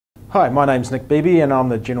Hi, my name's Nick Beeby and I'm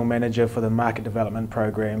the General Manager for the Market Development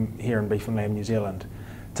Program here in Beef and Lamb New Zealand.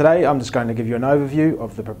 Today I'm just going to give you an overview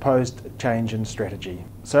of the proposed change in strategy.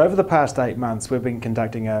 So over the past 8 months we've been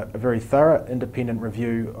conducting a very thorough independent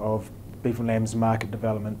review of Beef and Lamb's Market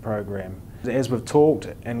Development Program. As we've talked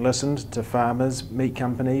and listened to farmers, meat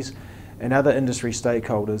companies and other industry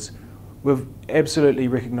stakeholders, we've absolutely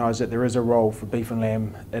recognised that there is a role for beef and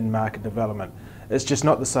lamb in market development. It's just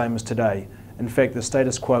not the same as today. In fact, the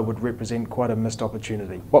status quo would represent quite a missed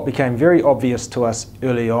opportunity. What became very obvious to us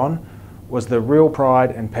early on was the real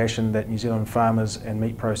pride and passion that New Zealand farmers and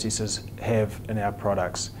meat processors have in our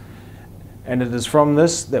products. And it is from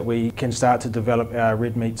this that we can start to develop our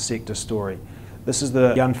red meat sector story. This is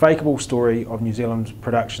the unfakeable story of New Zealand's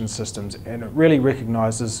production systems, and it really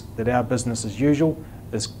recognises that our business as usual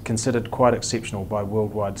is considered quite exceptional by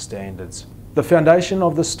worldwide standards. The foundation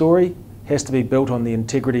of this story has to be built on the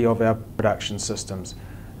integrity of our production systems.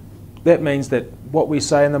 That means that what we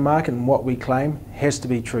say in the market and what we claim has to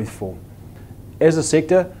be truthful. As a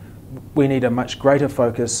sector, we need a much greater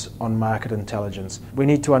focus on market intelligence. We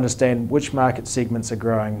need to understand which market segments are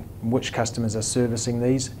growing, which customers are servicing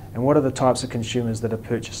these, and what are the types of consumers that are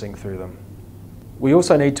purchasing through them. We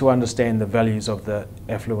also need to understand the values of the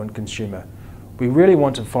affluent consumer. We really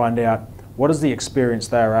want to find out what is the experience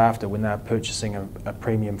they are after when they are purchasing a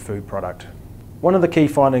premium food product. One of the key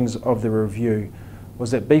findings of the review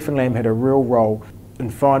was that beef and lamb had a real role in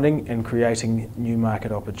finding and creating new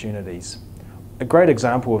market opportunities. A great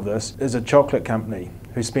example of this is a chocolate company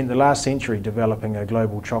who spent the last century developing a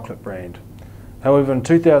global chocolate brand. However, in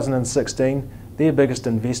 2016, their biggest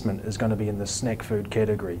investment is going to be in the snack food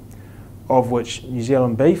category, of which New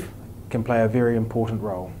Zealand beef can play a very important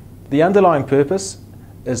role. The underlying purpose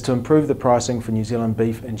is to improve the pricing for New Zealand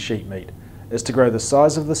beef and sheep meat. It's to grow the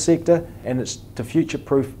size of the sector, and it's to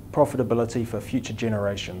future-proof profitability for future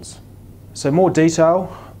generations. So more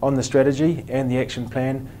detail on the strategy and the action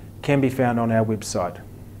plan can be found on our website.